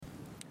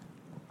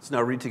Let's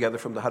now read together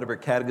from the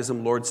Heidelberg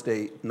Catechism, Lord's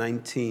Day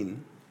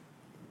 19.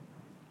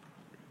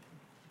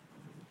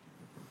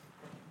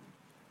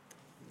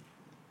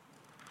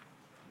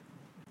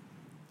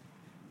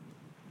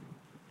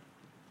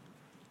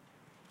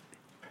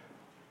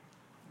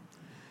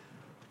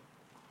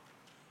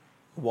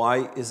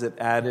 Why is it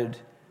added,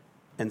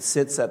 and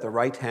sits at the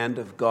right hand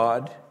of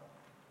God?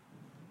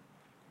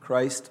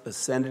 Christ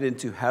ascended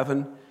into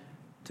heaven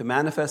to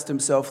manifest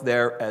himself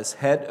there as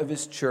head of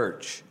his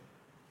church,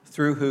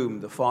 through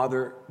whom the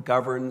Father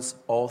governs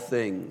all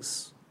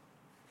things.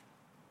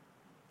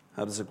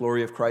 How does the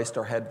glory of Christ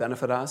our head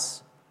benefit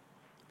us?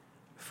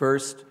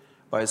 First,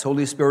 by his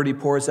Holy Spirit he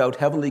pours out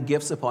heavenly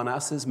gifts upon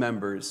us, his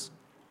members.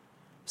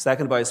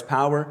 Second, by his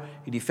power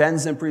he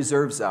defends and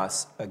preserves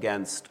us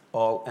against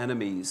all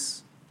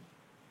enemies.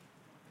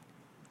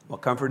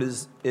 What comfort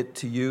is it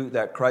to you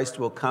that Christ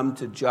will come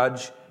to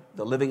judge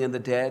the living and the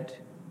dead?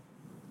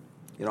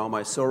 In all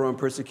my sorrow and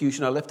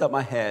persecution I lift up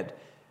my head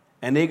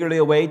and eagerly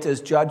await as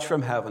judge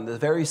from heaven the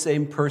very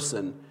same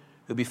person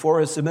who before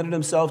has submitted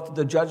himself to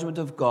the judgment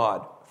of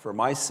God for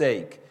my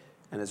sake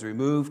and has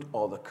removed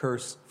all the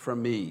curse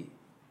from me.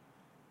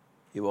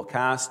 He will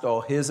cast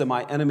all his and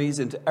my enemies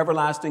into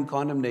everlasting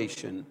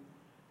condemnation,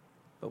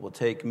 but will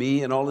take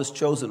me and all his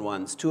chosen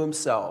ones to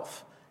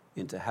himself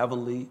into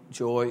heavenly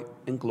joy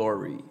and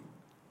glory.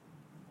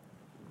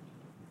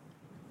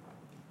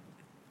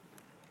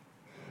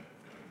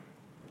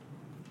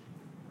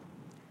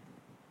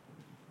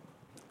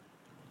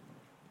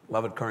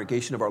 Beloved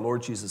congregation of our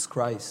Lord Jesus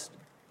Christ,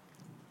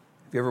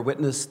 have you ever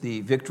witnessed the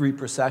victory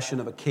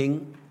procession of a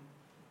king?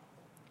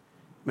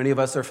 Many of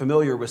us are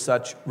familiar with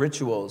such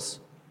rituals.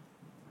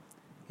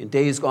 In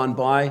days gone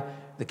by,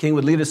 the king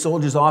would lead his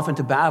soldiers off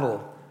into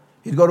battle.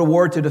 He'd go to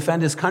war to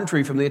defend his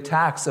country from the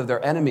attacks of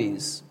their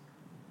enemies.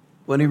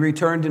 When he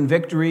returned in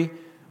victory,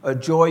 a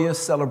joyous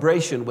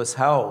celebration was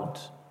held.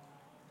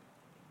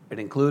 It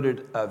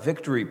included a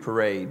victory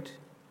parade.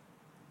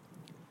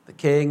 The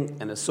king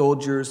and his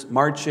soldiers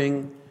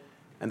marching,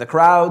 and the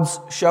crowds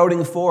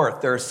shouting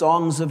forth their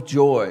songs of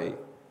joy. It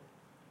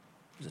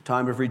was a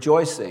time of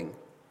rejoicing,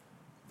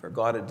 for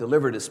God had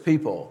delivered his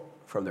people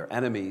from their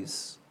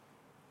enemies.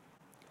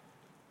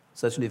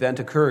 Such an event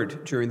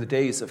occurred during the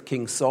days of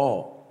King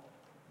Saul.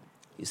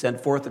 He sent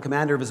forth the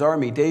commander of his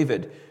army,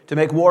 David, to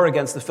make war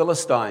against the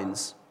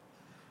Philistines.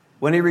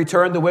 When he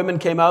returned, the women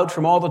came out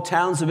from all the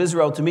towns of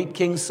Israel to meet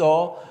King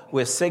Saul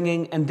with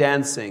singing and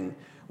dancing,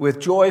 with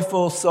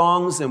joyful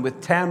songs and with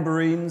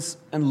tambourines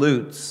and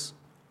lutes.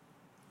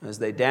 As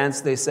they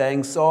danced, they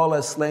sang, Saul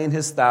has slain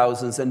his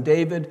thousands, and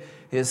David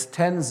his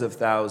tens of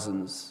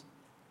thousands.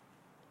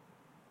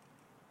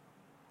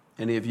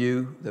 Any of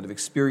you that have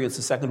experienced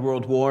the Second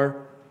World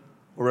War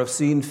or have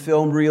seen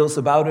film reels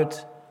about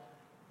it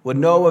would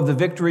know of the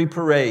victory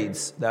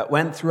parades that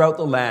went throughout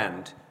the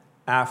land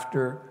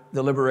after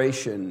the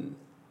liberation.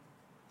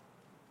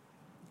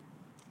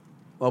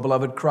 Well,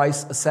 beloved,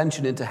 Christ's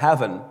ascension into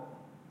heaven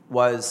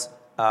was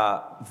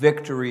a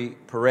victory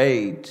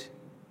parade.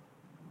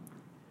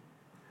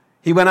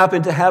 He went up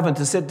into heaven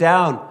to sit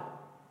down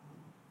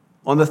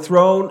on the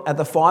throne at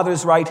the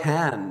Father's right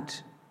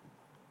hand.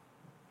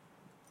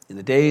 In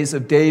the days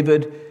of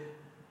David,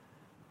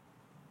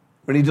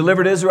 when he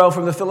delivered Israel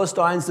from the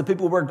Philistines, the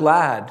people were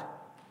glad.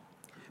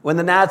 When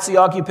the Nazi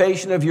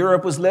occupation of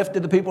Europe was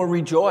lifted, the people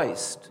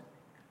rejoiced.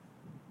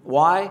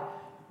 Why?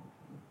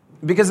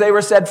 Because they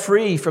were set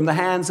free from the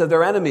hands of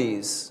their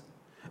enemies.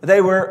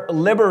 They were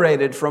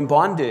liberated from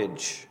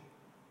bondage.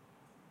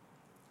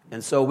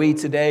 And so we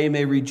today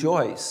may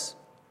rejoice,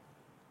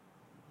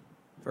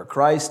 for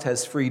Christ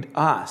has freed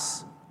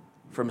us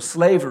from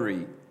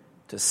slavery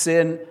to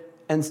sin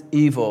and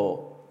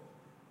evil.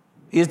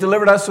 He has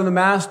delivered us from the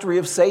mastery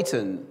of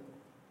Satan.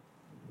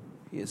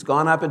 He has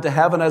gone up into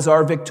heaven as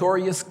our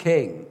victorious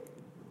King.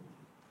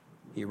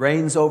 He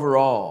reigns over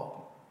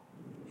all.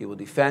 He will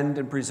defend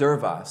and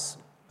preserve us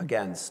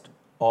against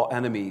all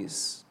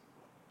enemies.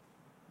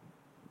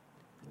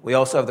 We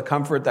also have the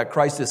comfort that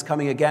Christ is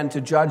coming again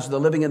to judge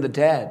the living and the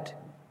dead.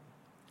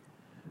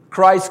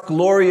 Christ's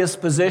glorious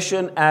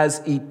position as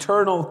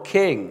eternal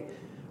King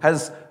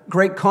has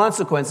great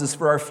consequences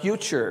for our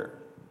future.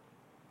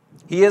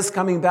 He is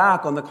coming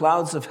back on the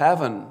clouds of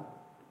heaven.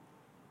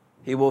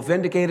 He will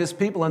vindicate his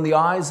people in the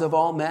eyes of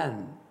all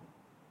men.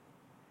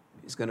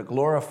 He's going to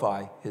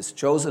glorify his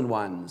chosen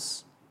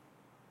ones.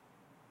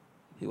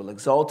 He will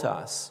exalt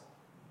us.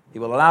 He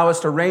will allow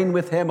us to reign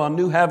with him on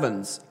new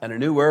heavens and a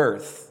new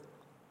earth.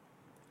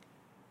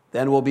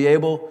 Then we'll be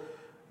able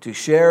to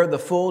share the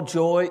full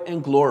joy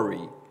and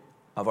glory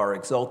of our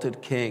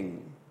exalted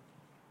King.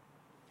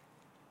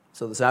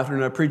 So this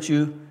afternoon I preach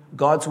you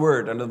God's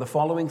word under the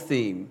following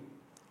theme: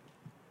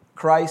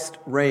 Christ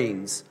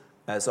reigns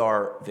as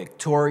our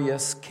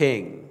victorious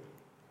King.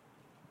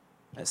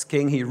 As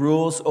King, he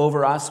rules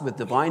over us with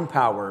divine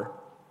power.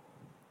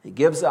 He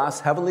gives us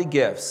heavenly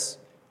gifts,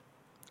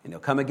 and he'll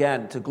come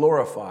again to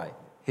glorify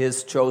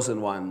his chosen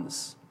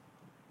ones.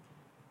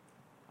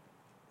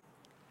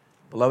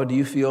 Beloved, do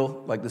you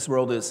feel like this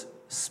world is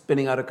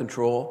spinning out of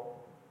control?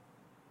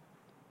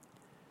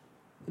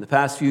 In the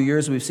past few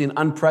years, we've seen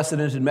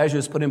unprecedented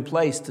measures put in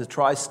place to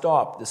try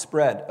stop the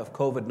spread of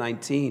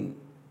COVID-19.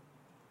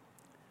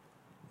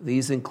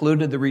 These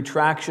included the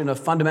retraction of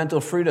fundamental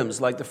freedoms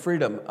like the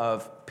freedom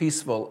of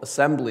peaceful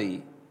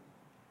assembly.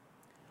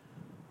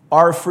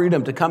 Our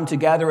freedom to come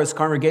together as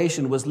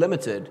congregation was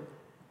limited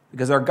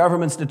because our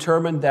governments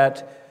determined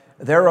that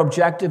their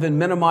objective in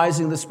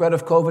minimizing the spread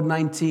of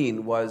COVID-19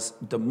 was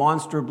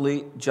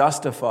demonstrably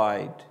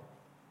justified.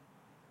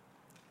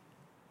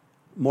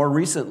 More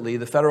recently,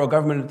 the federal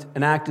government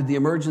enacted the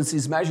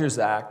Emergencies Measures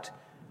Act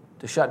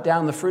to shut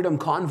down the Freedom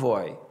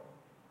Convoy.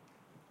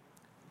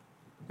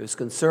 There's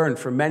concern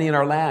from many in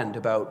our land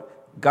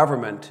about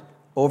government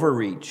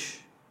overreach.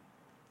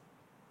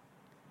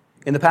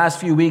 In the past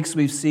few weeks,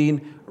 we've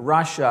seen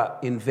Russia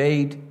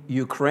invade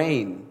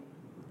Ukraine,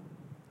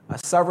 a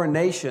sovereign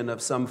nation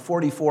of some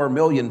 44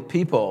 million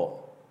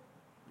people.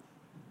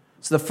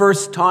 It's the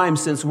first time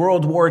since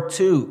World War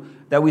II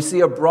that we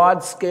see a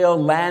broad-scale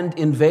land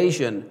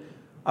invasion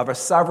of a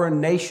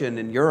sovereign nation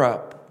in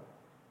Europe.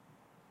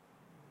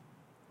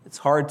 It's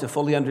hard to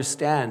fully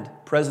understand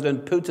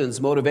President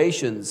Putin's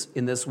motivations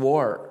in this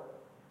war.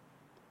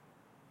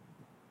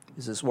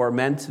 Is this war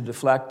meant to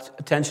deflect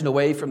attention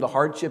away from the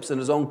hardships in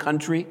his own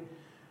country,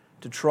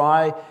 to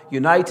try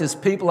unite his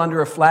people under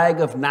a flag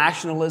of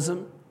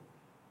nationalism?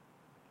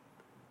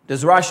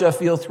 Does Russia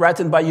feel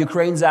threatened by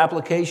Ukraine's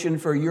application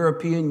for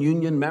European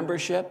Union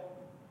membership?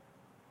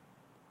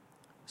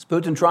 Is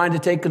Putin trying to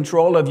take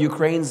control of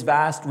Ukraine's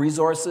vast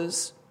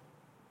resources?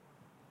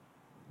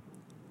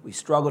 We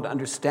struggle to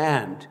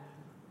understand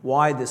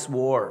why this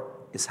war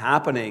is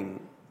happening.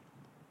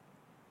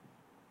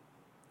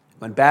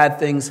 When bad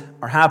things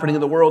are happening in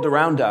the world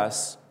around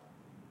us,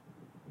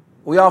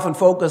 we often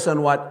focus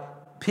on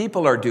what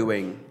people are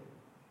doing.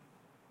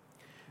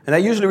 And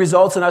that usually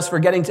results in us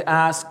forgetting to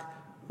ask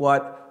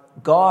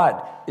what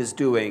God is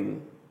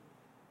doing.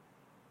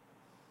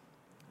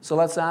 So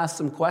let's ask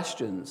some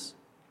questions.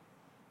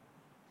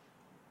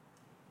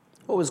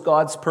 What was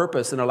God's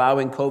purpose in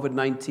allowing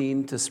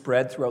COVID-19 to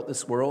spread throughout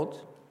this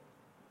world?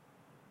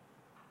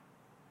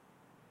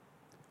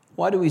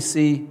 Why do we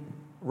see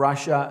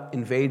Russia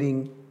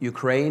invading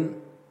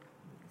Ukraine?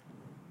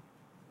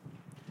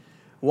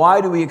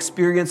 Why do we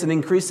experience an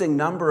increasing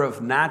number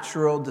of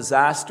natural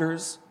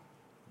disasters,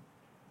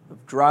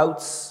 of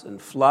droughts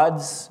and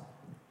floods,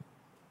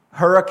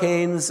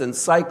 hurricanes and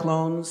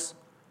cyclones,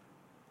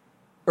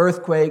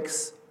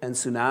 earthquakes and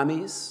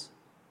tsunamis?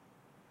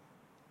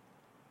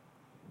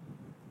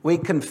 We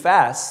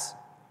confess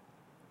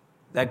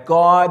that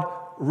God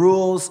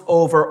rules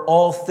over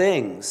all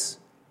things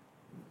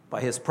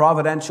by his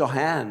providential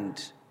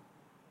hand.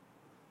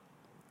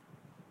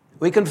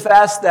 We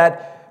confess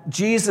that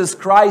Jesus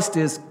Christ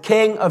is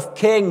King of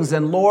kings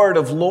and Lord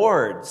of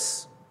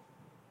lords.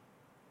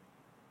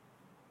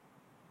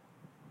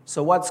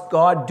 So what's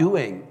God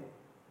doing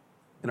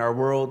in our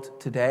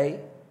world today?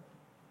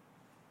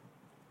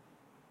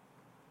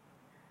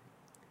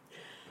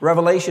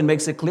 Revelation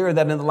makes it clear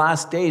that in the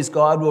last days,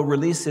 God will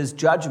release his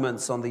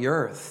judgments on the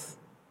earth.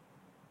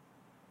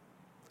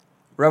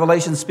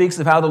 Revelation speaks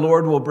of how the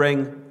Lord will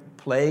bring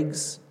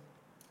plagues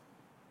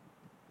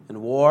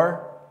and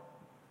war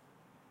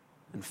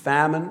and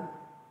famine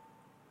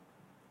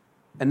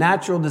and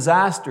natural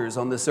disasters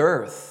on this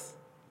earth.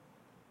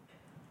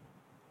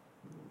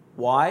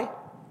 Why?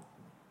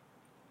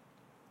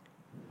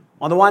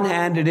 On the one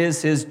hand, it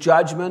is his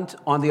judgment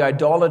on the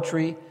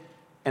idolatry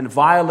and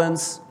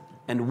violence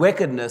and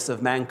wickedness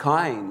of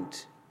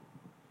mankind.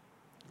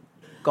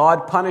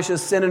 God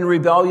punishes sin and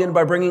rebellion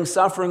by bringing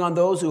suffering on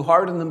those who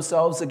harden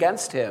themselves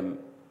against him.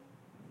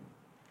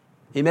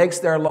 He makes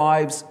their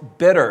lives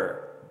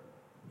bitter.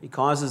 He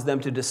causes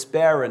them to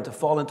despair and to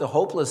fall into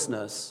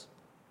hopelessness.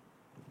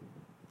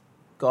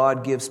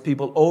 God gives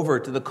people over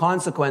to the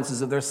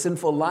consequences of their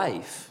sinful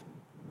life.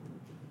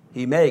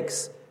 He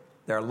makes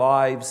their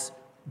lives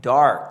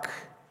dark.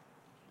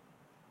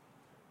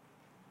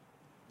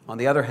 On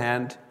the other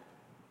hand,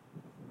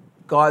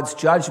 God's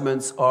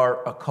judgments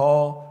are a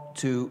call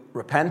to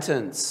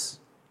repentance.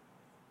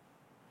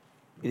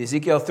 In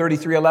Ezekiel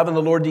 33:11,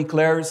 the Lord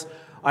declares,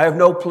 I have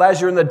no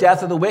pleasure in the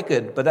death of the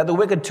wicked, but that the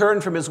wicked turn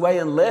from his way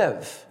and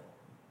live.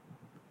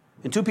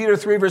 In 2 Peter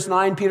 3, verse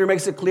 9, Peter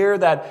makes it clear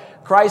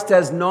that Christ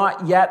has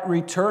not yet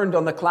returned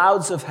on the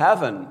clouds of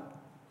heaven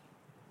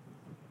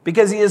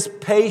because he is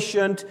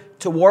patient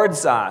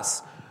towards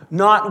us,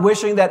 not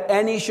wishing that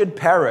any should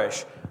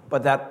perish,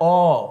 but that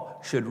all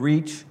should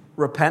reach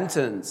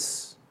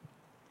repentance.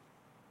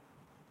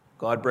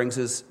 God brings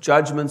his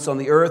judgments on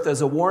the earth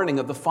as a warning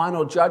of the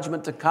final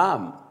judgment to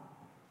come.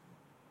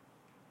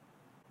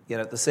 Yet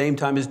at the same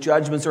time, his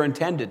judgments are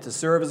intended to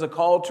serve as a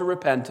call to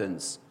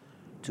repentance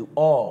to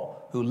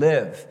all who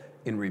live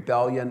in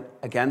rebellion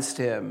against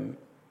him.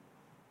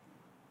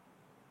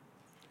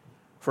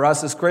 For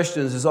us as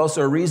Christians, there's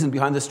also a reason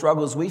behind the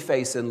struggles we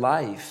face in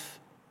life.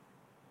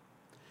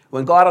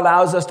 When God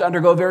allows us to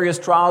undergo various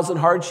trials and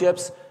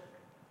hardships,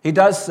 he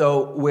does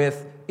so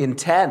with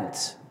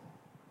intent.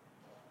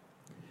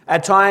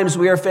 At times,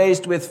 we are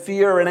faced with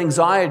fear and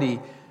anxiety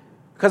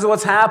because of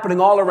what's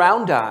happening all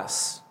around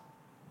us.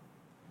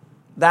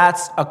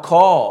 That's a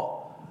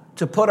call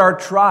to put our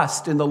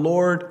trust in the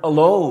Lord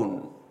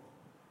alone.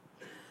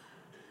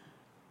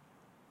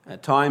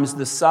 At times,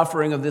 the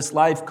suffering of this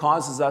life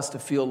causes us to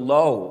feel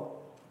low,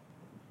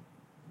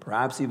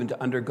 perhaps even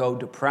to undergo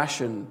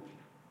depression.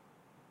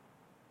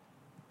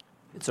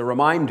 It's a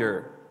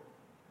reminder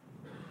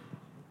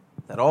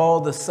that all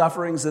the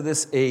sufferings of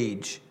this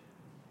age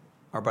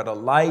are but a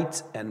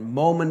light and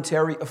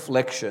momentary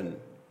affliction in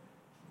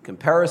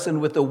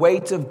comparison with the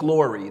weight of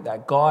glory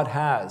that God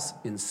has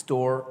in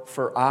store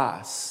for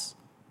us.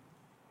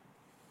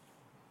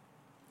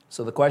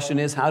 So the question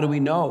is, how do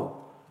we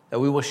know that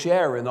we will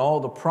share in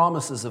all the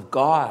promises of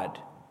God?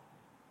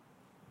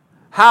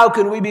 How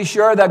can we be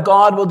sure that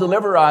God will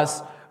deliver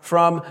us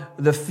from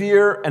the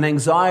fear and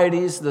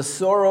anxieties, the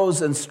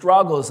sorrows and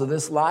struggles of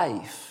this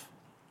life?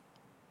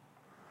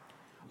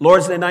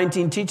 Lord's Day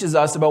 19 teaches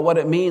us about what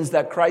it means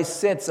that Christ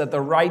sits at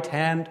the right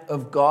hand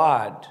of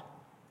God.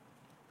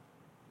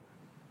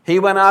 He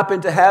went up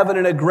into heaven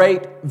in a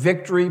great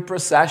victory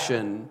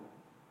procession.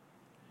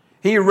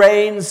 He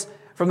reigns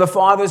from the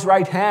Father's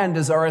right hand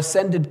as our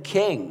ascended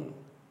King.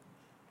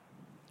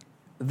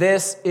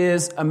 This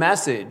is a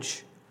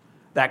message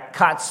that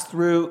cuts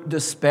through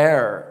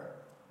despair.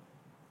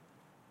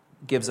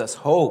 It gives us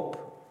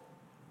hope.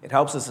 It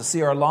helps us to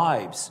see our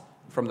lives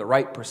from the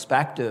right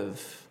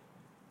perspective.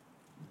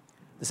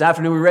 This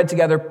afternoon we read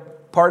together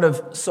part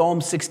of Psalm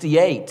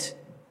 68.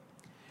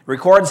 It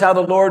records how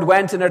the Lord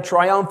went in a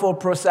triumphal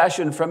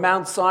procession from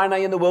Mount Sinai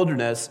in the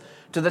wilderness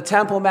to the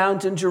Temple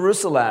Mount in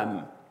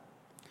Jerusalem.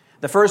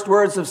 The first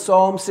words of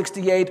Psalm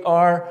 68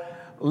 are,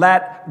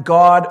 "Let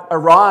God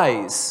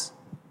arise."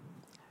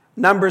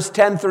 Numbers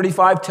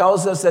 10:35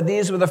 tells us that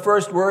these were the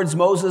first words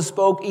Moses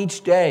spoke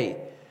each day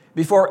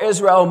before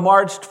Israel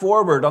marched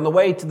forward on the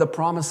way to the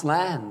Promised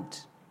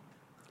Land.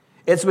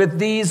 It's with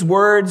these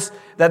words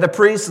that the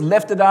priests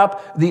lifted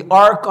up the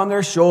ark on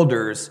their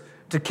shoulders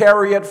to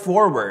carry it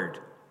forward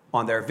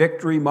on their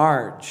victory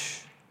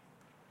march.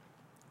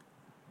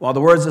 While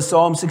the words of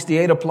Psalm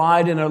 68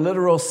 applied in a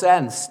literal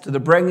sense to the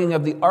bringing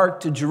of the ark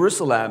to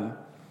Jerusalem,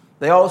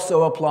 they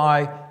also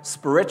apply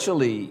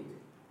spiritually.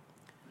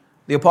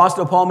 The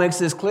Apostle Paul makes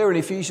this clear in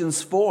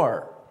Ephesians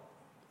 4.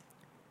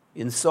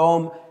 In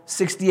Psalm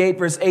 68,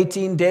 verse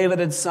 18, David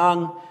had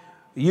sung,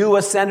 "You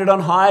ascended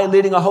on high,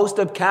 leading a host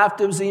of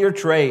captives in your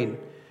train,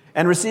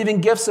 and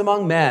receiving gifts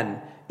among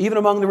men, even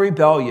among the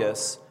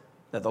rebellious,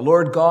 that the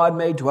Lord God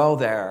may dwell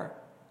there."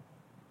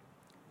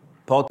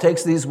 Paul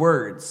takes these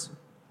words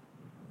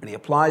and he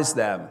applies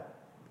them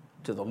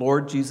to the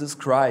Lord Jesus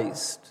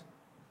Christ.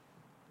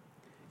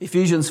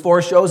 Ephesians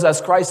 4 shows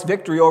us Christ's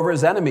victory over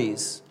his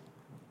enemies.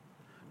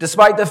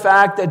 Despite the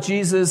fact that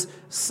Jesus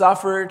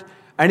suffered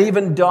and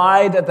even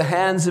died at the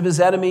hands of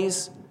his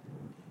enemies,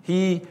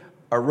 he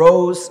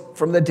arose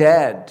from the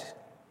dead.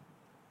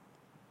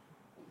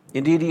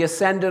 Indeed, he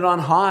ascended on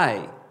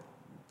high.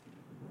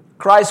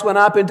 Christ went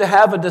up into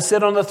heaven to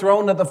sit on the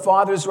throne at the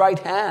Father's right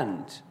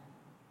hand.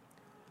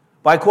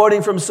 By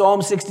quoting from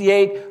Psalm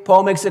 68,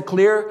 Paul makes it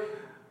clear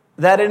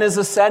that in his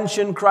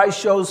ascension, Christ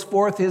shows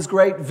forth his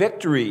great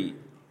victory.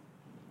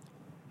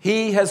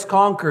 He has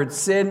conquered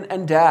sin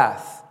and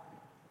death.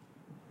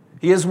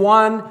 He has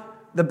won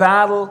the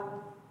battle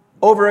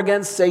over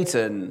against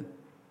Satan.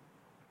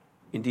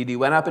 Indeed, he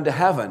went up into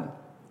heaven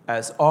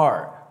as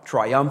our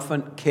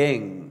triumphant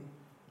King.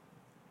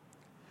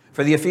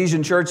 For the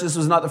Ephesian church, this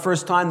was not the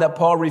first time that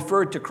Paul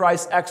referred to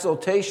Christ's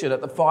exaltation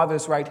at the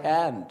Father's right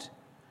hand.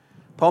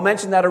 Paul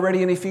mentioned that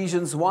already in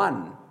Ephesians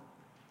 1.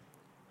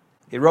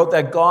 He wrote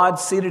that God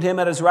seated him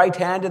at his right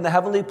hand in the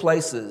heavenly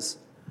places,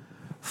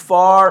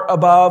 far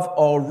above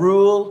all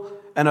rule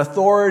and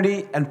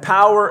authority and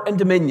power and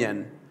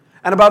dominion,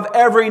 and above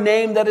every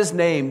name that is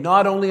named,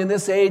 not only in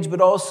this age,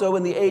 but also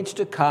in the age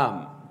to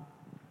come.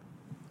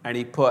 And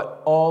he put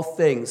all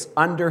things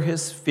under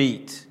his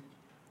feet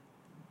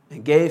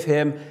and gave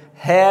him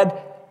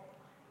head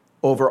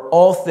over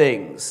all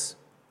things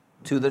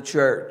to the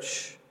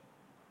church.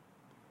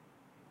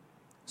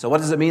 So what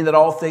does it mean that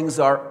all things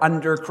are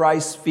under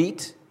Christ's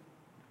feet?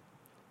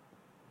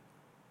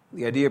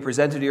 The idea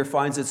presented here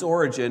finds its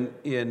origin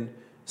in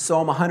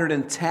Psalm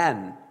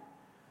 110.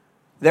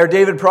 There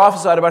David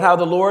prophesied about how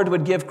the Lord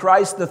would give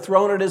Christ the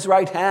throne at his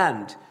right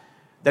hand,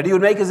 that he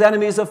would make his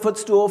enemies a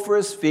footstool for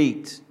his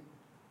feet.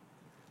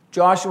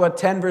 Joshua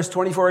 10 verse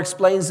 24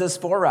 explains this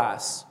for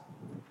us.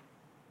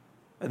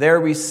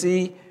 There we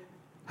see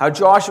how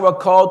Joshua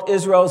called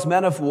Israel's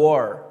men of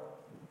war.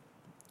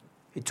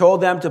 He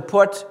told them to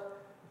put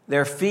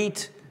their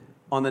feet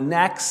on the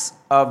necks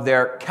of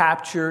their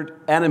captured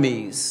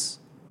enemies.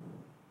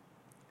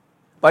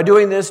 By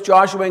doing this,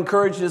 Joshua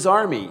encouraged his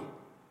army.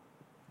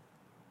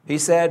 He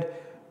said,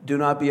 "Do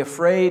not be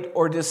afraid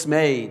or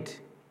dismayed.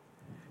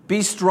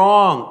 Be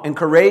strong and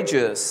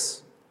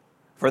courageous.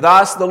 For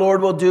thus the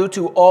Lord will do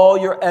to all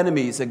your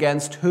enemies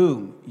against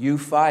whom you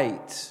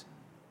fight."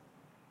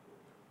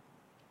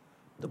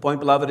 The point,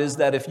 beloved, is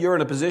that if you're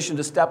in a position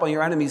to step on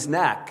your enemy's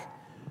neck,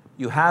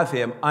 you have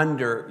him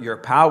under your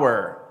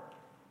power.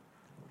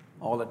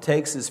 All it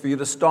takes is for you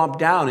to stomp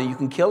down and you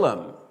can kill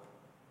him.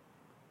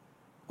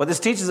 What this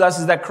teaches us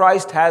is that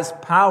Christ has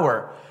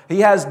power.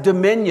 He has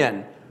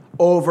dominion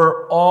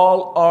over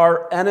all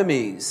our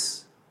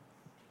enemies.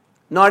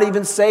 Not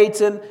even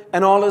Satan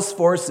and all his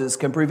forces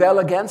can prevail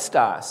against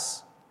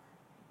us.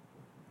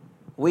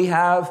 We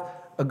have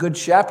a good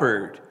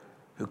shepherd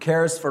who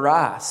cares for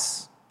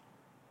us.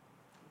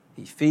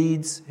 He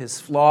feeds his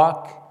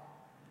flock.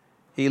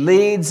 He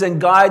leads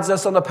and guides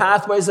us on the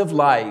pathways of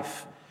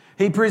life.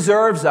 He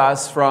preserves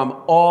us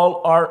from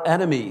all our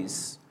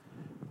enemies.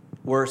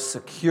 We're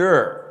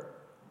secure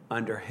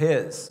under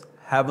his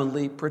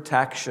heavenly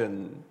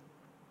protection.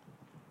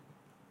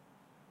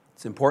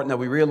 It's important that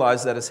we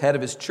realize that as head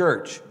of his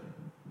church,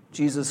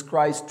 Jesus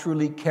Christ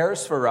truly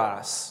cares for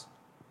us.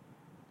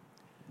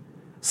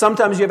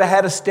 Sometimes you have a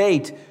head of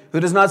state who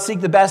does not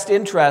seek the best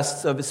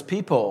interests of his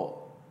people.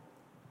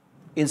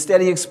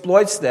 Instead, he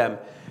exploits them.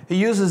 He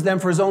uses them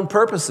for his own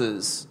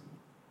purposes.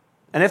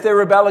 And if they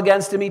rebel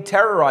against him, he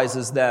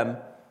terrorizes them.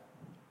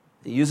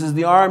 He uses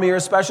the army or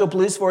special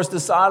police force to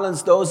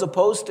silence those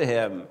opposed to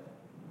him.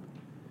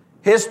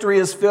 History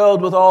is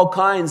filled with all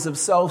kinds of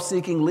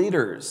self-seeking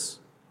leaders.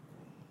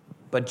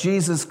 But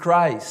Jesus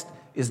Christ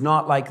is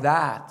not like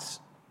that.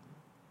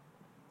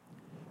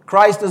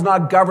 Christ does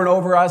not govern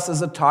over us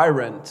as a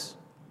tyrant.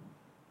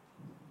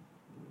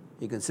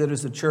 He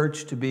considers the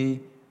church to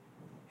be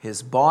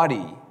his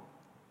body.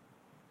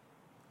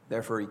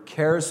 Therefore, he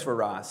cares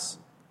for us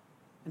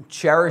and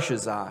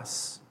cherishes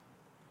us.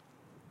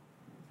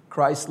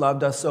 Christ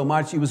loved us so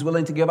much, he was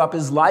willing to give up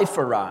his life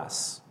for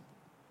us.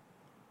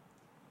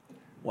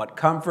 What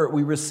comfort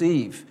we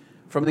receive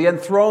from the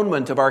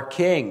enthronement of our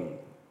King.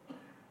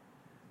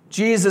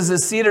 Jesus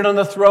is seated on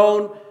the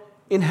throne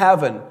in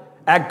heaven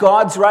at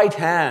God's right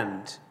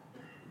hand.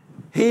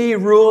 He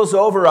rules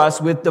over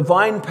us with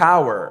divine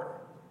power.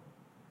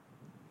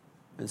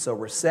 And so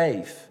we're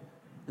safe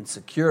and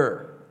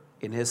secure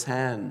in his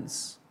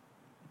hands.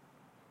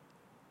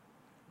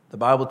 The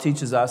Bible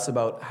teaches us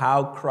about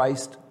how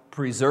Christ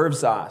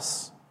preserves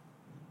us.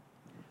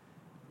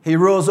 He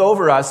rules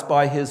over us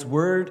by his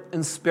word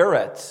and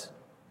spirit.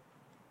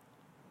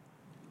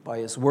 By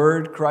his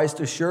word, Christ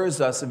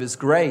assures us of his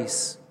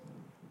grace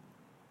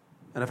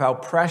and of how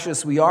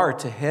precious we are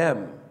to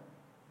him.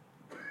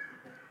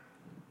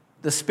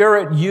 The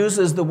Spirit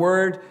uses the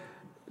word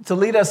to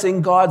lead us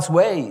in God's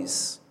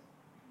ways.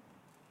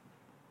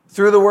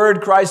 Through the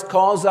word, Christ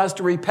calls us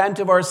to repent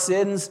of our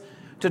sins,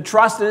 to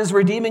trust in his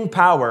redeeming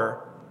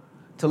power,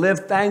 to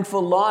live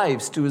thankful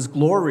lives to his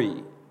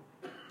glory.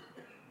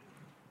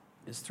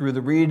 It's through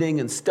the reading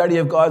and study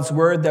of God's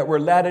word that we're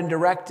led and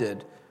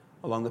directed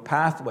along the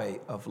pathway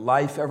of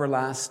life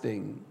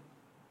everlasting.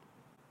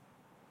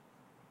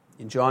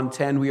 In John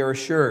 10, we are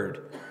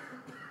assured,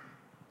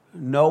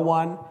 no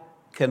one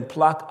can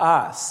pluck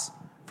us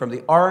from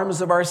the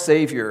arms of our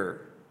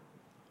Savior,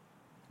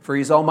 for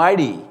he's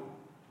almighty.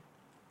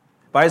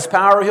 By his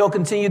power, he'll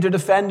continue to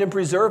defend and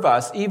preserve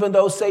us, even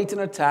though Satan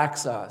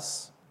attacks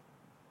us.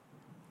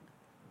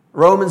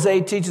 Romans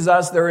 8 teaches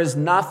us there is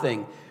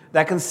nothing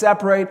that can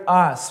separate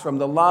us from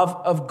the love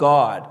of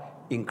God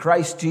in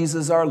Christ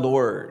Jesus our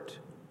Lord.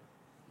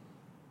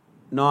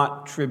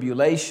 Not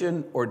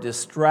tribulation or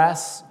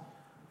distress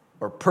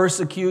or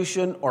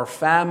persecution or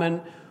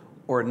famine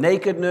or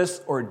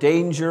nakedness or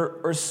danger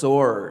or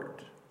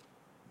sword.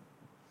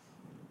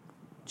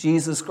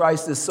 Jesus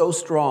Christ is so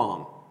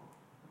strong.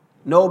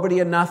 Nobody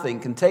and nothing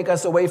can take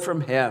us away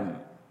from him.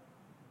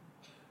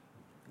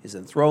 His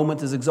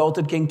enthronement as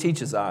exalted king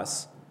teaches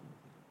us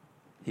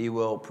he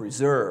will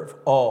preserve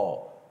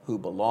all who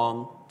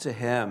belong to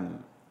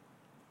him.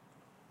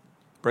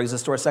 Brings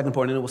us to our second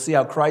point, and we'll see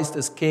how Christ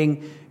as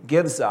king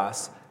gives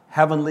us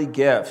heavenly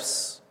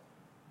gifts.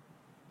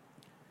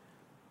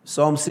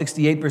 Psalm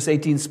 68, verse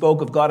 18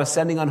 spoke of God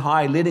ascending on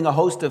high, leading a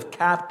host of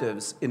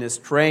captives in his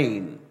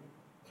train.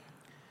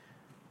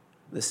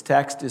 This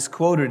text is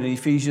quoted in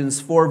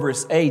Ephesians 4,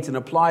 verse 8, and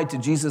applied to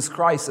Jesus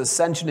Christ's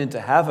ascension into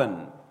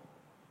heaven.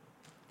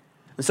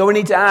 And so we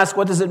need to ask,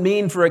 what does it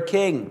mean for a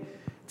king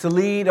to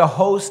lead a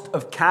host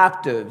of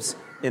captives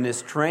in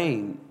his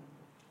train?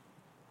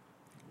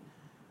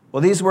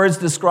 Well, these words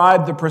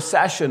describe the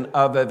procession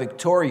of a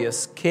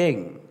victorious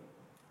king.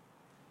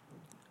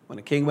 When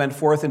a king went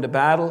forth into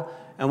battle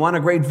and won a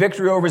great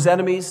victory over his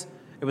enemies,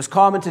 it was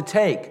common to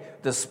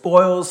take the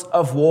spoils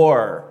of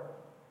war.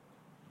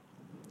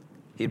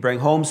 He'd bring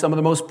home some of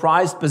the most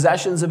prized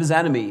possessions of his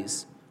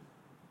enemies,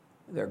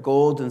 their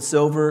gold and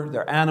silver,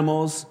 their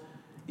animals,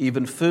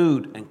 even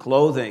food and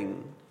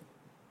clothing.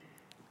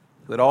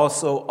 He would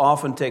also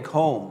often take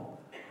home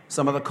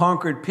some of the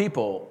conquered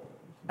people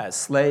as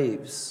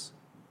slaves.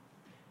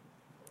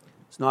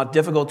 It's not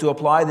difficult to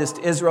apply this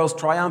to Israel's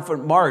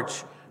triumphant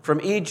march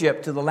from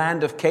Egypt to the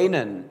land of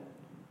Canaan.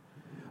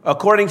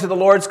 According to the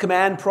Lord's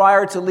command,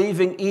 prior to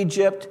leaving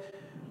Egypt,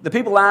 the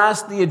people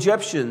asked the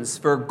Egyptians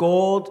for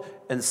gold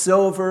and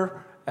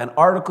silver and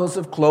articles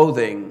of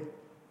clothing.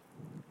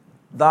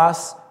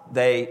 Thus,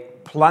 they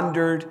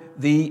plundered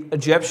the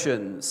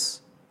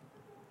Egyptians.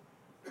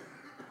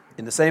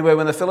 In the same way,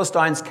 when the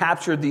Philistines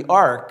captured the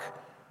ark,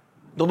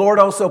 the Lord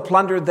also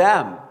plundered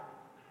them.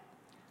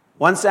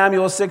 1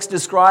 Samuel 6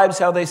 describes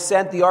how they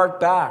sent the ark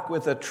back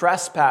with a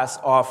trespass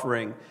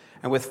offering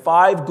and with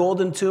 5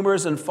 golden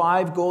tumors and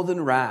 5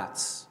 golden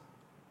rats.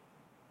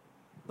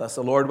 Thus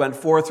the Lord went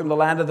forth from the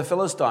land of the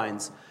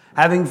Philistines,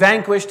 having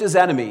vanquished his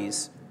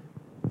enemies,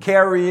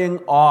 carrying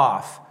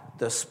off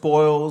the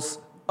spoils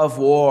of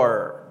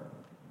war.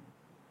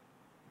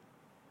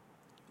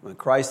 When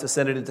Christ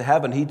ascended into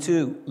heaven, he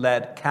too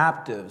led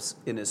captives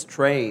in his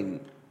train.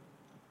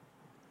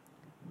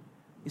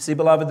 You see,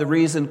 beloved, the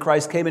reason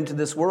Christ came into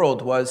this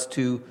world was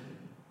to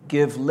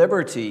give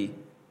liberty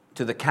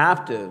to the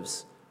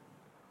captives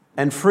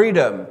and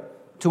freedom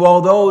to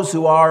all those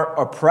who are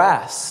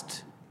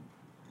oppressed.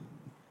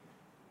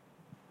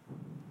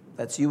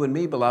 That's you and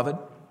me, beloved.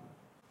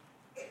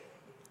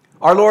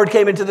 Our Lord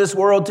came into this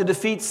world to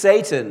defeat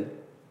Satan,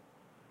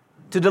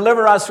 to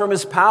deliver us from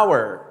his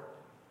power.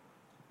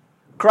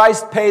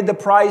 Christ paid the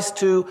price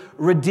to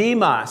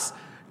redeem us,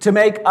 to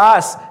make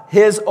us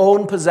his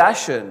own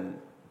possession.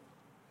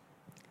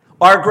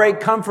 Our great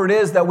comfort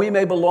is that we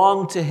may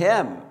belong to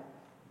him.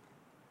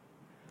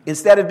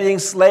 Instead of being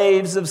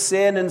slaves of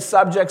sin and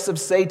subjects of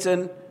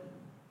Satan,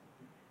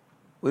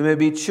 we may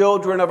be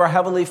children of our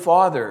Heavenly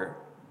Father,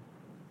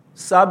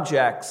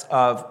 subjects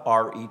of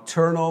our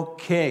eternal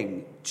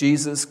King,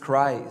 Jesus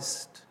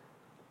Christ.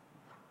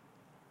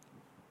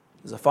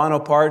 There's a final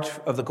part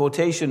of the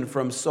quotation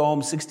from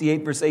Psalm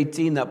 68, verse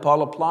 18, that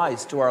Paul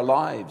applies to our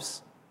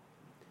lives.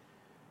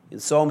 In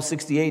Psalm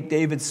 68,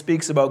 David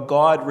speaks about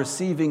God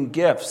receiving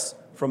gifts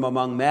from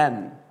among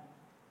men.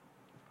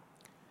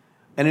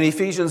 And in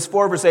Ephesians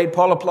 4, verse 8,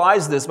 Paul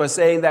applies this by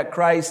saying that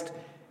Christ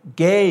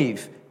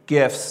gave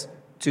gifts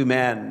to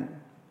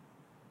men.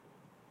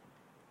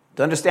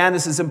 To understand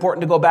this, it's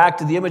important to go back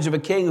to the image of a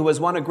king who has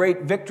won a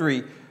great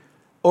victory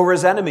over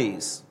his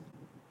enemies.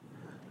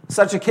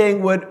 Such a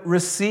king would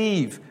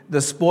receive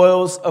the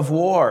spoils of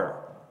war.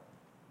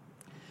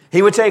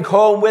 He would take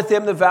home with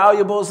him the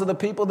valuables of the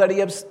people that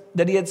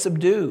he had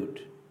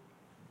subdued.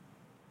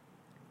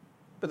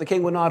 But the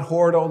king would not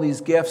hoard all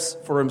these gifts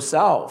for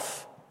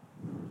himself.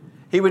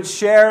 He would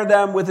share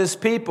them with his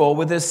people,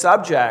 with his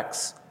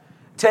subjects.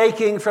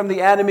 Taking from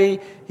the enemy,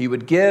 he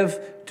would give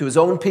to his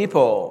own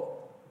people.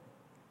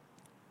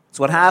 It's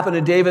what happened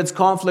in David's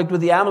conflict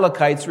with the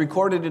Amalekites,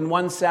 recorded in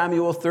 1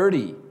 Samuel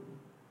 30.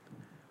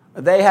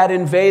 They had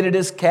invaded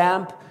his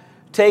camp,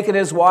 taken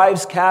his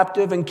wives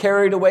captive, and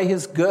carried away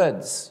his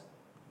goods.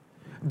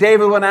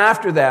 David went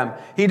after them.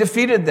 He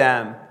defeated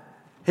them.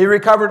 He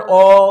recovered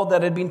all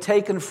that had been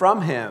taken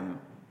from him.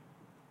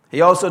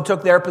 He also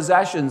took their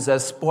possessions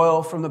as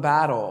spoil from the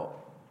battle.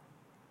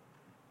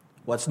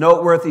 What's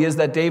noteworthy is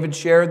that David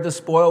shared the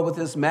spoil with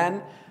his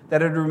men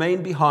that had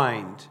remained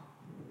behind,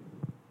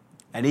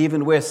 and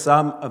even with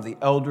some of the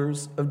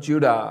elders of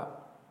Judah.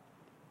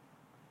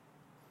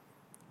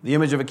 The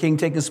image of a king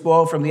taking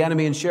spoil from the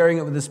enemy and sharing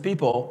it with his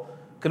people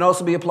can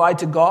also be applied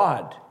to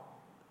God.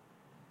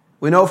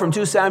 We know from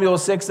 2 Samuel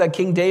 6 that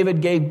King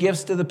David gave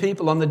gifts to the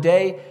people on the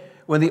day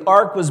when the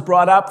ark was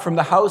brought up from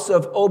the house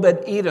of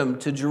Obed-Edom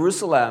to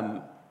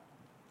Jerusalem.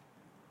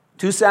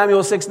 2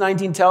 Samuel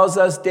 6:19 tells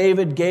us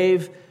David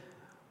gave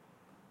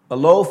a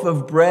loaf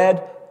of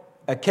bread,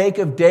 a cake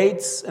of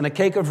dates, and a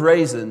cake of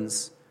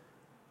raisins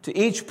to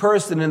each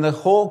person in the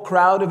whole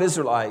crowd of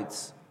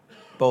Israelites,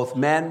 both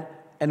men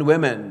and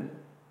women.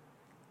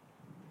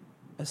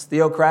 As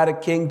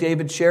theocratic king,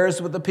 David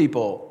shares with the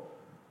people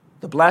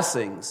the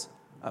blessings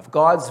of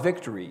God's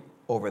victory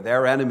over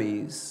their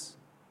enemies.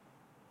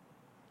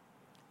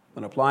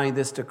 When applying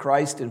this to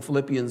Christ in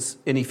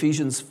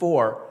Ephesians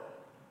 4,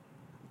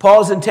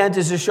 Paul's intent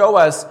is to show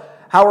us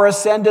how our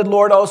ascended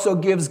Lord also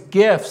gives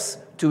gifts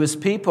to his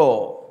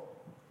people.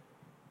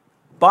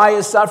 By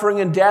his suffering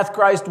and death,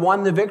 Christ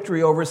won the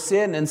victory over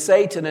sin and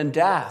Satan and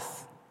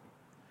death.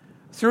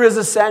 Through his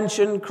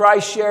ascension,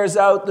 Christ shares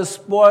out the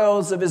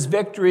spoils of his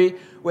victory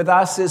with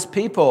us, his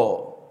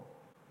people.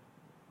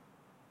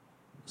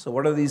 So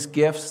what are these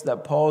gifts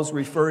that Paul's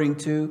referring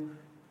to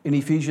in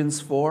Ephesians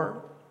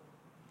 4?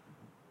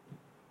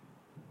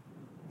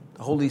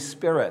 The Holy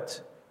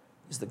Spirit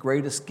is the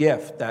greatest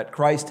gift that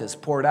Christ has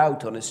poured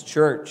out on his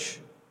church.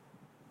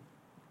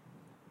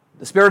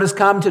 The Spirit has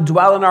come to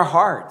dwell in our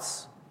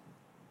hearts,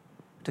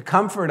 to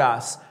comfort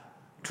us,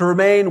 to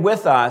remain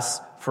with us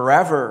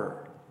forever.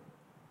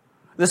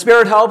 The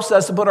Spirit helps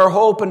us to put our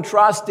hope and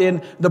trust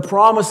in the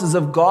promises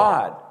of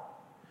God.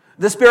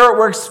 The Spirit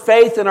works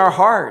faith in our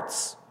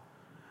hearts.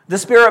 The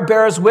Spirit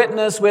bears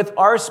witness with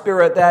our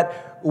spirit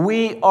that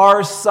we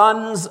are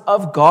sons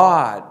of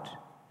God.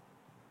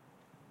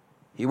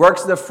 He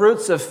works the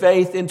fruits of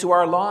faith into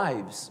our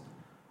lives: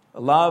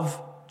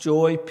 love,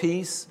 joy,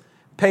 peace,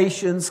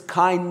 patience,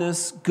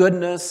 kindness,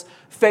 goodness,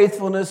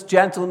 faithfulness,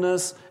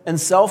 gentleness, and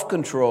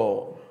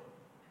self-control.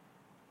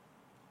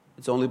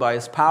 It's only by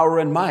his power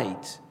and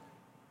might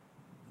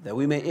that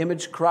we may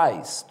image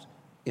Christ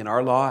in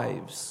our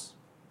lives.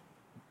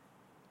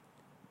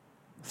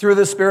 Through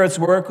the Spirit's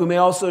work, we may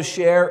also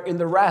share in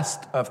the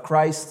rest of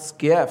Christ's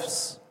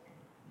gifts.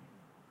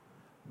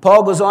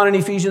 Paul goes on in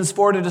Ephesians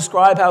 4 to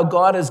describe how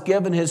God has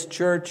given his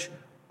church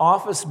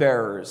office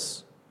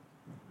bearers.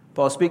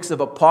 Paul speaks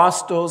of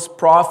apostles,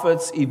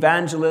 prophets,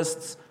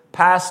 evangelists,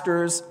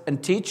 pastors,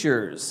 and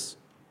teachers.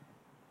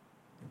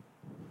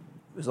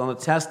 It was on the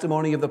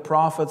testimony of the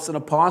prophets and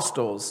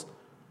apostles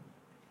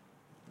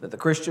that the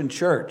Christian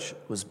church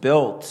was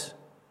built.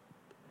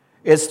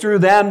 It's through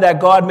them that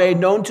God made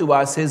known to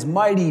us his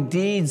mighty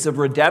deeds of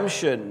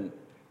redemption.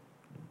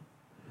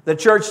 The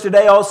church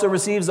today also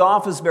receives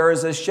office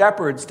bearers as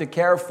shepherds to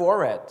care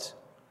for it.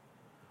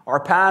 Our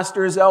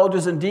pastors,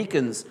 elders, and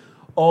deacons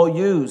all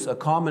use a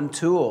common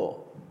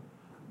tool,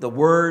 the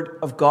Word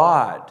of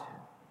God.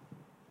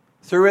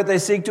 Through it, they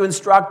seek to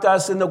instruct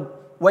us in the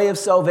way of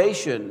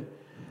salvation.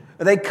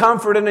 They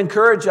comfort and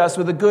encourage us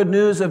with the good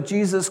news of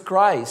Jesus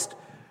Christ,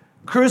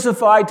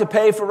 crucified to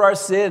pay for our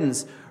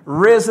sins,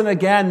 risen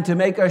again to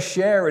make us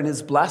share in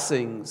his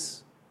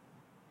blessings.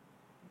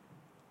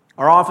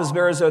 Our office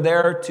bearers are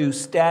there to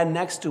stand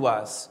next to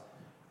us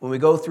when we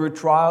go through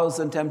trials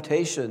and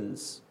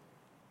temptations.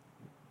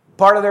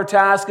 Part of their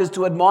task is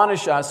to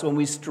admonish us when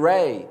we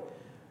stray,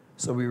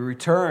 so we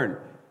return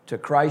to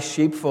Christ's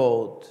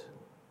sheepfold.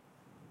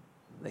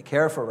 They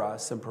care for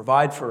us and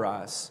provide for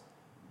us,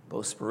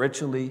 both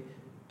spiritually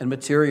and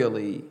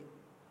materially.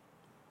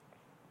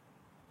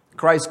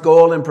 Christ's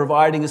goal in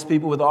providing his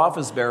people with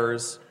office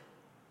bearers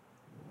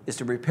is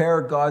to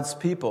prepare God's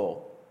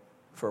people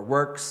for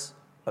works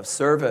of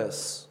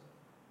service,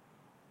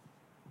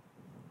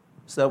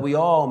 so that we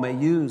all may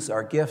use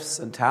our gifts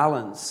and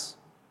talents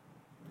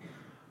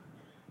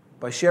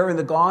by sharing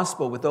the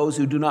gospel with those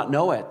who do not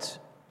know it,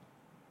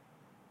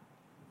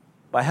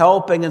 by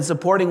helping and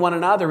supporting one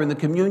another in the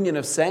communion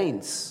of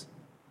saints.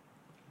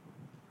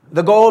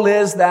 The goal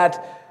is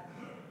that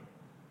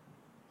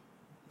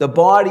the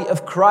body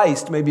of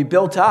Christ may be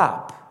built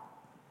up,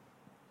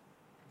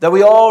 that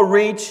we all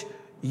reach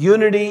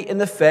unity in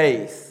the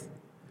faith,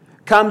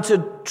 come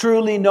to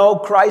truly know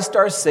Christ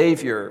our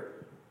Savior,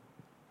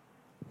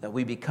 that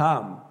we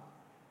become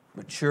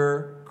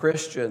mature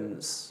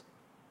Christians.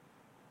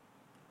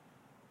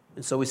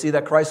 And so we see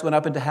that Christ went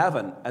up into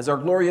heaven as our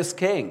glorious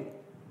King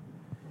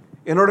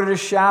in order to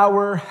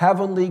shower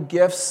heavenly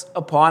gifts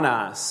upon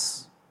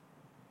us.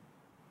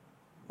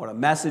 What a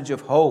message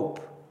of hope,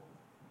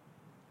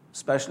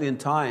 especially in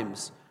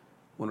times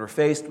when we're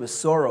faced with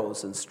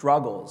sorrows and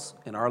struggles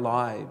in our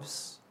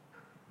lives.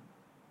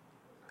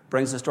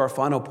 Brings us to our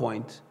final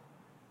point.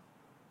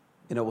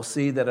 We'll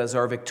see that as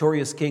our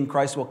victorious King,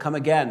 Christ will come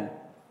again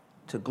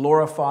to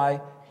glorify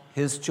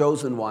his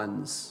chosen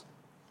ones.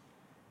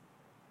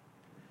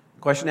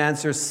 Question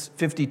answers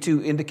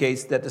 52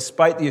 indicates that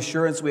despite the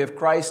assurance we have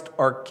Christ,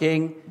 our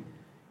King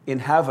in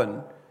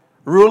heaven,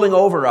 ruling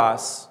over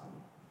us,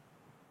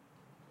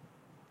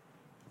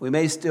 we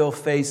may still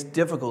face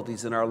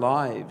difficulties in our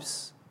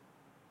lives.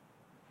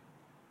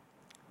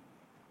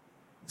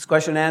 This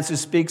question and answer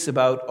speaks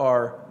about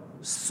our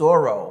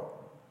sorrow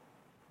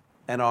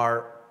and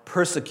our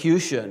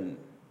persecution.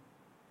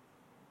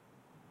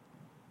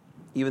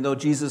 Even though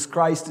Jesus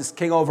Christ is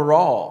King over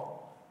all,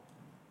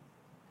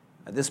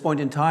 at this point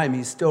in time,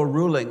 he's still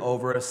ruling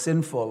over a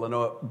sinful and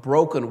a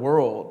broken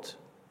world.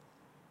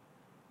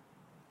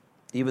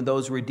 Even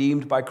those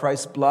redeemed by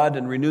Christ's blood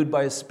and renewed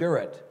by his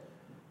Spirit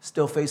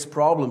still face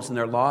problems in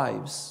their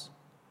lives.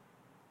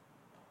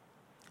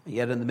 And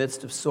yet in the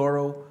midst of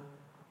sorrow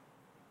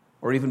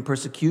or even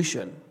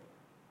persecution,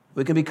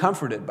 we can be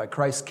comforted by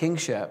Christ's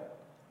kingship.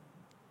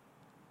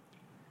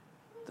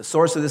 The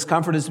source of this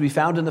comfort is to be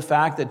found in the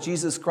fact that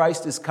Jesus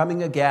Christ is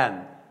coming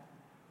again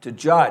to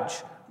judge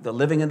the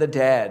living and the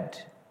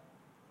dead.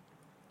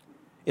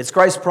 It's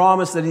Christ's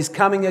promise that he's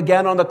coming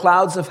again on the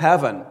clouds of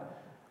heaven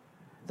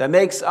that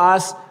makes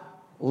us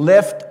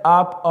lift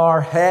up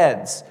our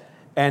heads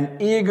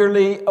and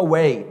eagerly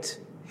await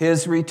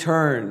his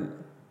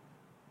return.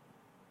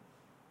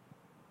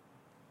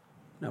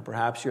 Now,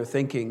 perhaps you're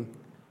thinking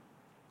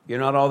you're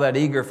not all that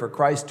eager for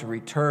Christ to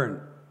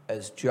return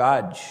as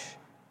judge.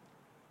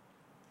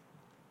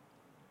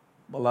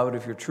 Beloved,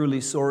 if you're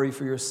truly sorry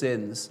for your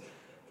sins,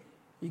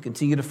 you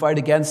continue to fight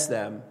against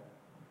them.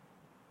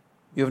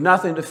 You have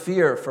nothing to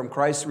fear from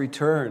Christ's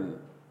return.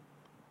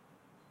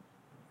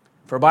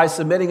 For by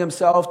submitting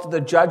himself to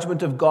the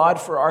judgment of God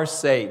for our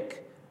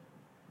sake,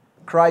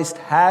 Christ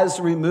has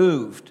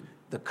removed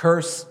the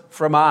curse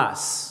from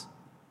us.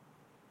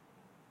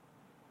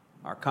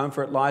 Our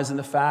comfort lies in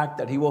the fact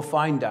that he will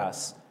find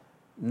us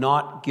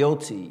not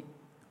guilty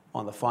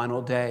on the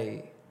final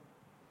day.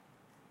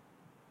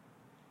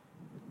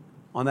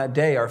 On that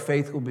day, our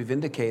faith will be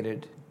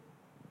vindicated.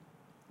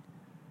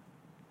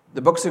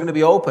 The books are going to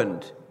be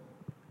opened,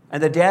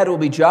 and the dead will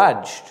be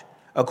judged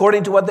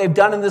according to what they've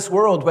done in this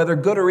world, whether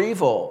good or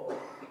evil.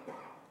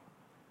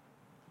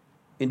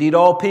 Indeed,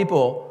 all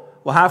people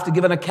will have to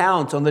give an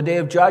account on the day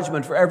of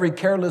judgment for every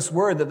careless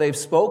word that they've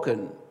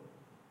spoken.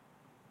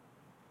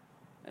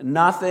 And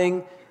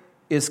nothing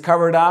is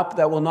covered up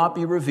that will not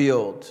be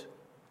revealed,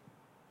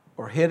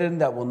 or hidden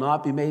that will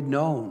not be made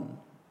known.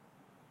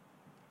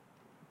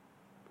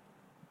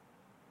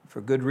 For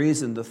good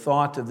reason, the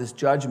thought of this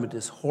judgment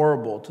is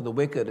horrible to the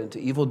wicked and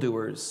to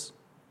evildoers.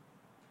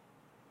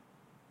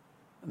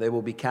 They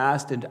will be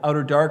cast into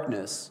outer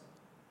darkness,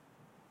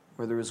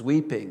 where there is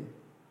weeping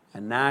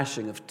and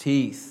gnashing of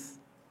teeth.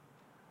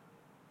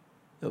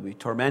 They'll be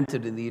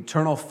tormented in the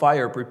eternal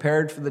fire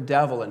prepared for the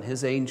devil and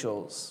his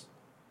angels.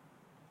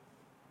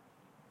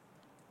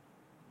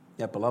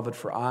 Yet, beloved,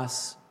 for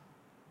us,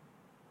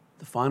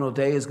 the final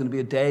day is going to be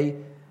a day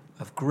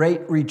of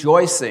great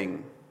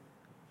rejoicing.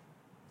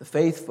 The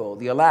faithful,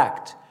 the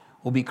elect,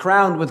 will be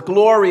crowned with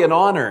glory and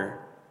honor.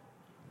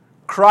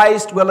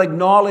 Christ will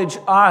acknowledge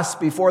us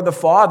before the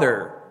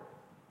Father.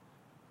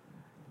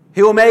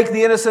 He will make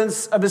the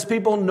innocence of his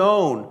people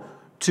known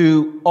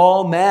to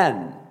all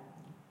men.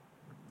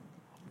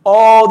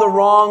 All the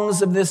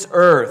wrongs of this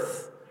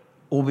earth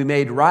will be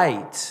made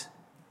right.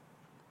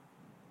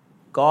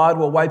 God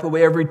will wipe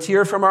away every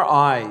tear from our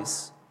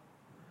eyes.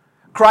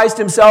 Christ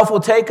himself will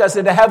take us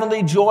into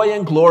heavenly joy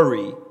and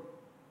glory.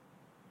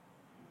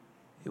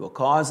 He will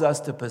cause us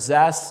to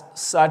possess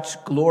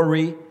such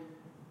glory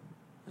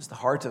as the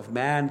heart of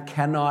man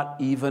cannot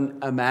even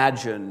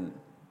imagine.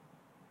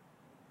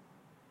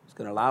 He's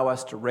going to allow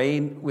us to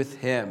reign with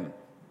him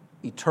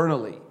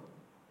eternally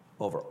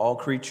over all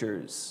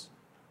creatures.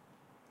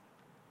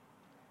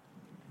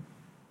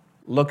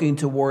 Looking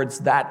towards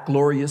that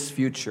glorious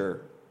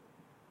future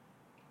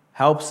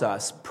helps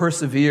us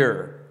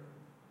persevere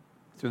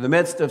through the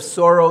midst of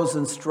sorrows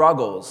and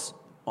struggles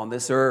on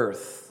this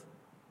earth.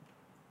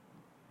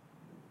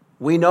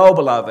 We know,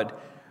 beloved,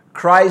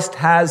 Christ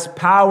has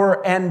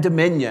power and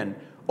dominion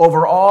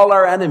over all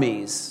our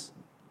enemies.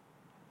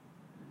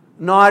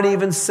 Not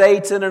even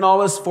Satan and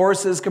all his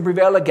forces can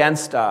prevail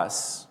against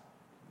us.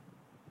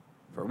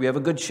 For we have a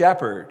good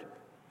shepherd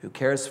who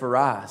cares for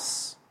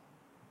us.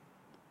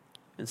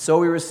 And so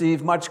we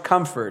receive much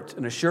comfort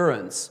and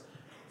assurance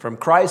from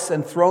Christ's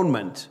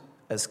enthronement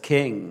as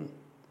King.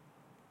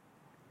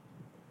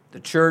 The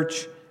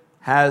church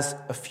has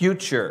a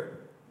future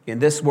in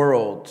this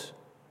world.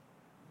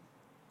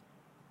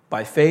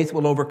 By faith,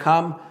 we'll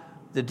overcome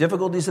the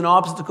difficulties and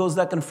obstacles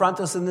that confront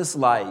us in this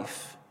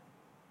life.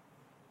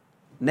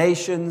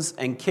 Nations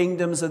and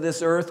kingdoms of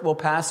this earth will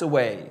pass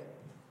away,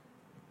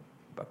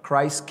 but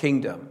Christ's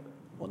kingdom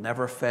will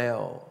never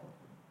fail.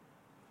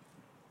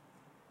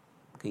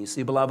 Can you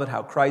see, beloved,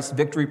 how Christ's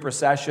victory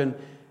procession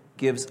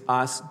gives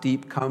us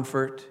deep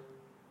comfort?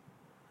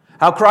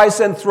 How Christ's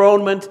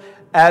enthronement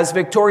as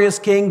victorious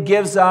King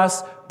gives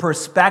us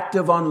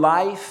perspective on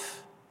life?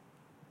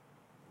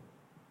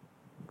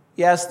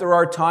 Yes, there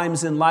are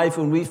times in life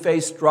when we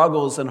face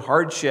struggles and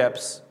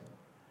hardships.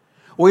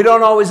 We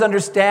don't always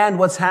understand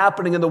what's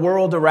happening in the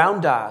world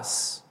around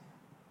us.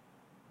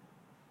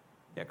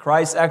 Yet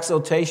Christ's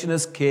exaltation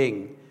as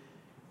King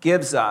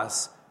gives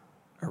us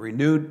a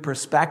renewed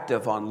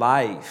perspective on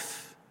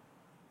life.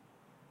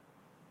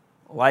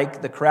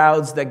 Like the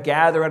crowds that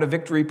gather at a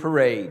victory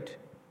parade,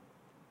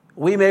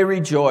 we may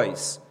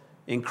rejoice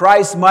in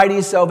Christ's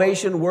mighty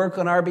salvation work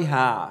on our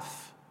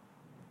behalf.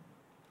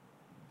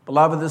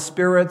 Beloved, the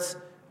spirits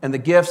and the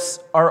gifts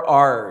are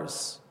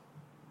ours.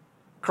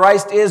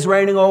 Christ is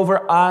reigning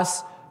over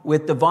us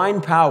with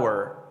divine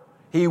power.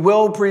 He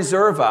will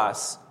preserve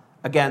us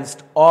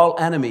against all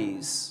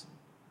enemies.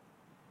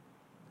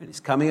 And he's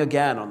coming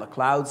again on the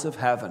clouds of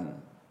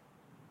heaven.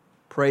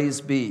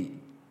 Praise be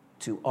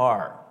to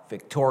our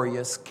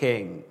victorious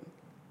King.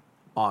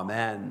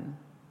 Amen.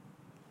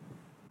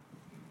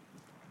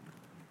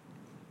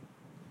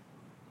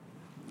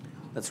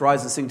 Let's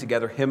rise and sing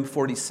together hymn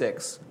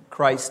 46.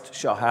 Christ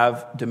shall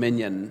have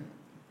dominion.